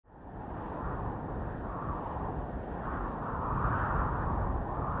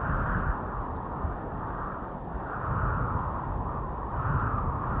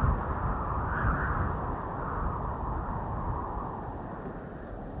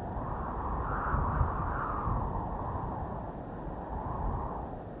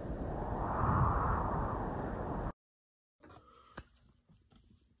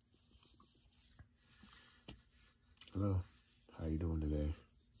Hello, how you doing today?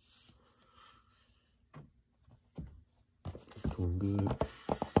 Doing good?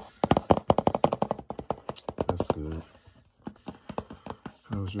 That's good.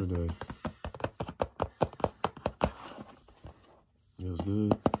 How was your day? It was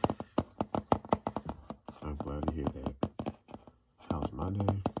good? I'm glad to hear that. How's my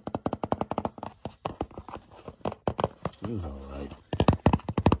day? It was alright.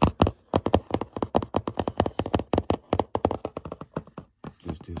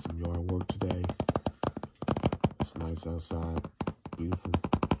 Just did some yard work today. It's nice outside. Beautiful.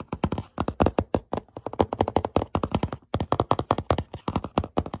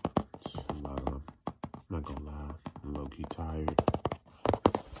 I'm not gonna lie, I'm low-key tired.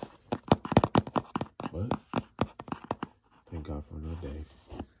 But thank God for another day.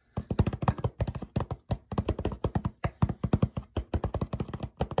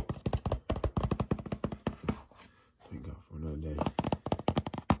 Thank God for another day.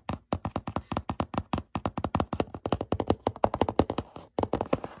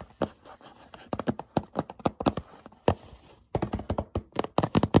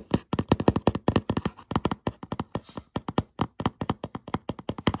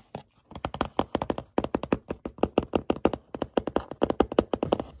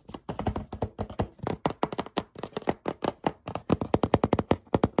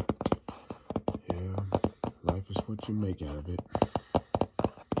 Life is what you make out of it.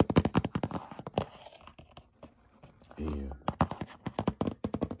 And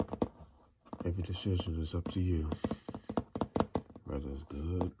every decision is up to you, whether it's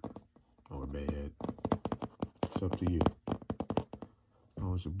good or bad. It's up to you. As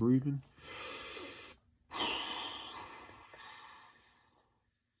long as you're breathing,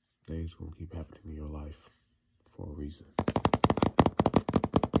 things gonna keep happening in your life for a reason.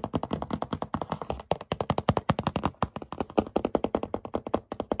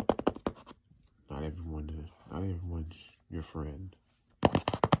 Not everyone's your friend.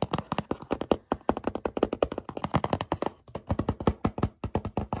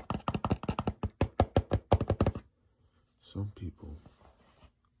 Some people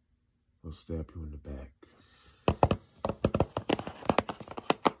will stab you in the back.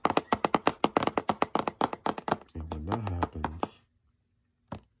 And when that happens,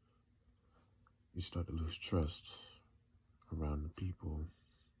 you start to lose trust around the people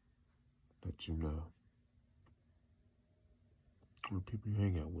that you know, or people you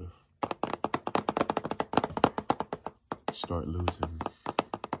hang out with. Start losing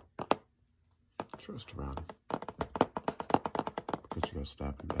trust around them because you got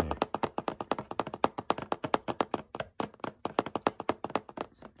stabbed in the back.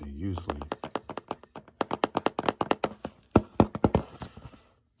 And usually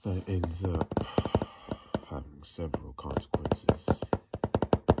that ends up having several consequences.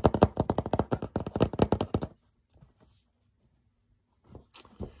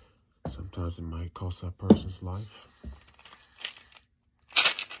 Sometimes it might cost that person's life,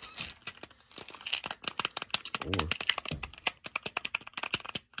 or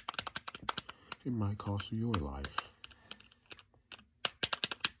it might cost you your life.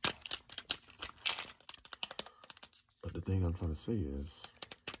 But the thing I'm trying to say is,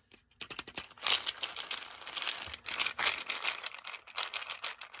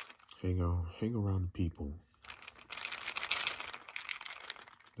 hang around the people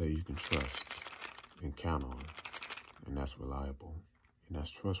that you can trust and count on, and that's reliable, and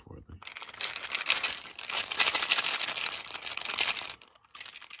that's trustworthy.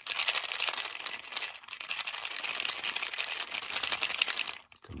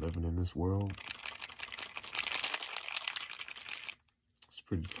 Living in this world, it's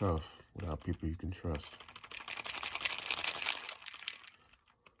pretty tough without people you can trust.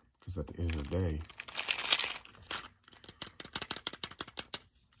 Because at the end of the day,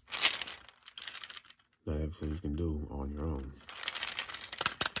 not everything you can do on your own.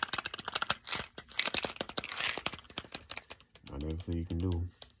 Not everything you can do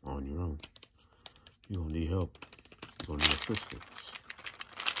on your own. You're gonna need help. You're gonna need assistance.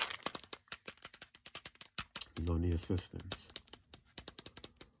 You're gonna need assistance.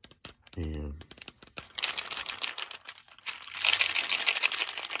 And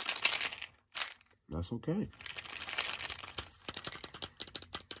that's okay.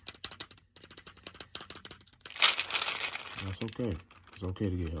 That's okay. It's okay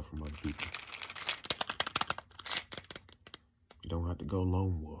to get help from other people. You don't have to go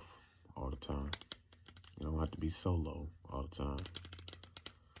lone wolf all the time. You don't have to be solo all the time.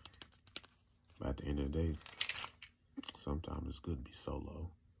 But at the end of the day, sometimes it's good to be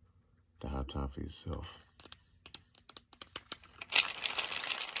solo, to have time for yourself.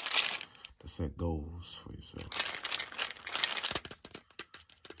 set goals for yourself.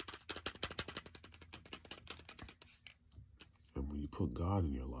 And when you put God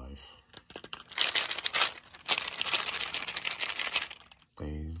in your life,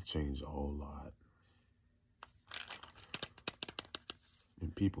 things change a whole lot.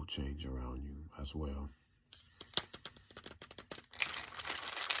 And people change around you as well.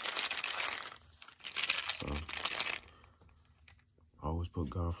 So, always put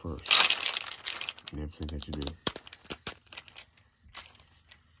God first in everything that you do.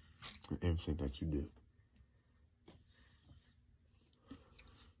 In everything that you do.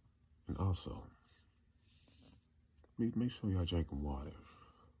 And also, make sure y'all drinking water.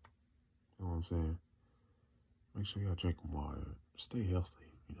 You know what I'm saying? Make sure y'all drinking water. Stay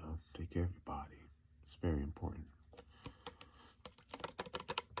healthy, you know. Take care of your body. It's very important.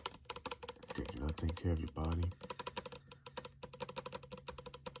 If you're not taking care of your body,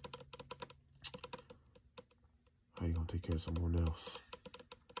 how you gonna take care of someone else?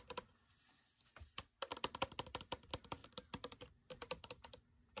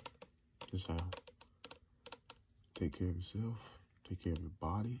 This is how. Take care of yourself. Take care of your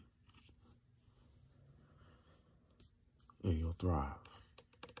body. And you'll thrive.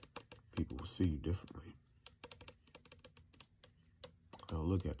 People will see you differently. They'll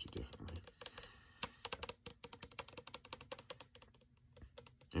look at you differently.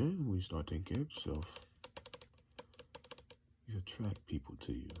 And when you start taking care of yourself, you attract people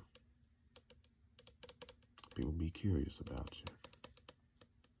to you. People be curious about you.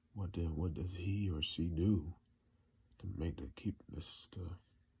 What does he or she do to make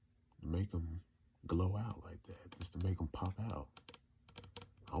them glow out like that, just to make them pop out?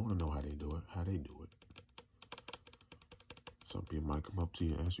 I want to know how they do it. Some people might come up to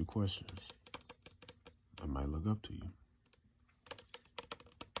you and ask you questions. They might look up to you.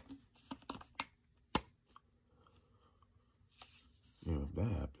 Yeah, if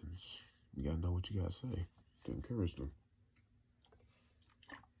that happens, you gotta know what you gotta say to encourage them.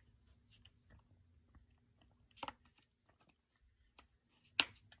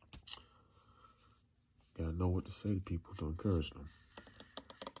 Gotta know what to say to people to encourage them.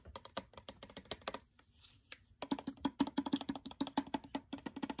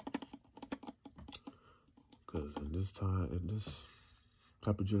 Because in this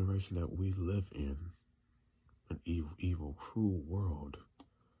type of generation that we live in, an evil, cruel world,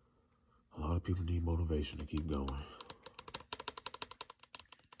 a lot of people need motivation to keep going.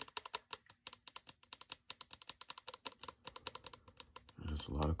 And there's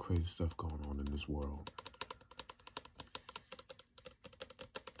a lot of crazy stuff going on in this world.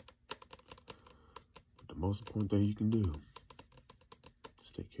 But the most important thing you can do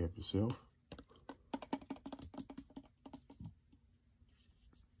is take care of yourself.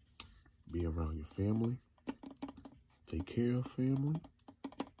 Be around your family. Take care of family.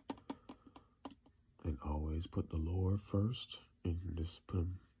 And always put the Lord first. And just put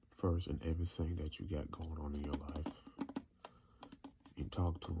him first in everything that you got going on in your life. You can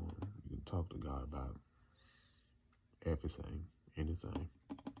talk to him. You can talk to God about everything, anything.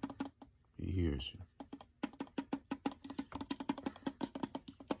 He hears you.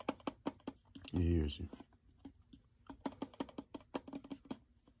 He hears you.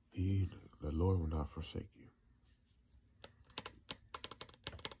 The Lord will not forsake you.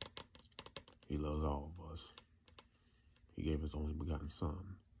 He loves all of us. He gave his only begotten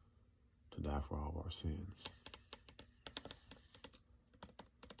Son to die for all of our sins.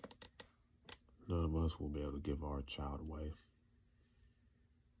 None of us will be able to give our child away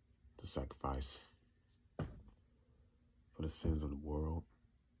to sacrifice for the sins of the world.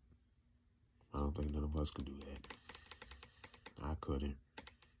 I don't think none of us could do that. I couldn't.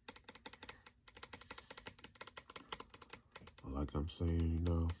 But like I'm saying, you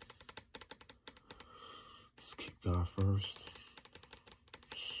know, just keep God first.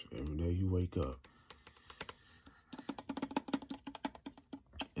 Every day you wake up.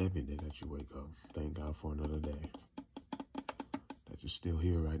 Every day that you wake up, thank God for another day. That you're still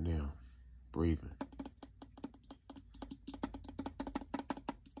here right now, breathing.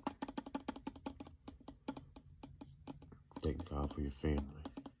 Thank God for your family,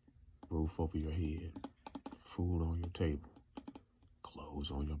 roof over your head, food on your table,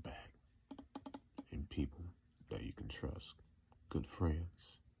 clothes on your back, and people that you can trust, good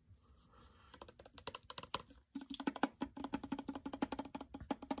friends.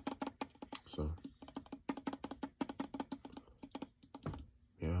 So,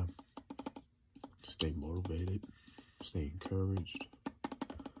 yeah, stay motivated, stay encouraged.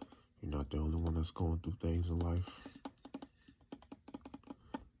 You're not the only one that's going through things in life.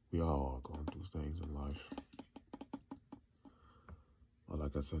 We all are going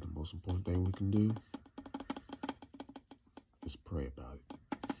like I said, the most important thing we can do is pray about it.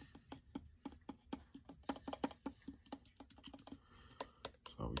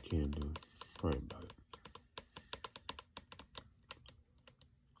 That's all we can do. Pray about it.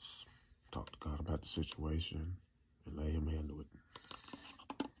 Just talk to God about the situation and let Him handle it.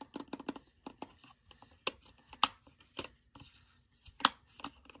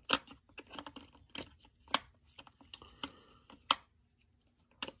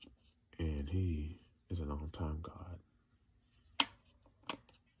 And He is an on-time God.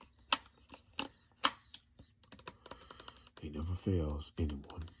 He never fails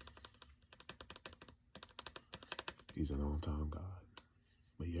anyone. He's an on-time God.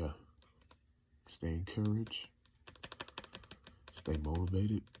 But yeah, stay encouraged. Stay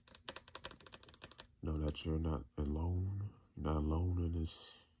motivated. Know that you're not alone. You're not alone in this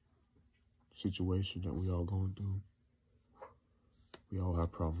situation that we all going through. We all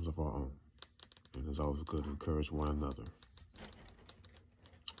have problems of our own. And it's always good to encourage one another.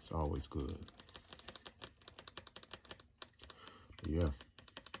 It's always good. But yeah.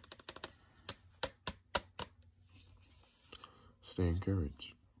 Stay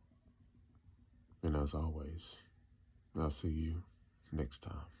encouraged. And as always, I'll see you next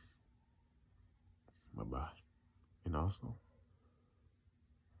time. Bye-bye. And also,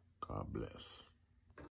 God bless.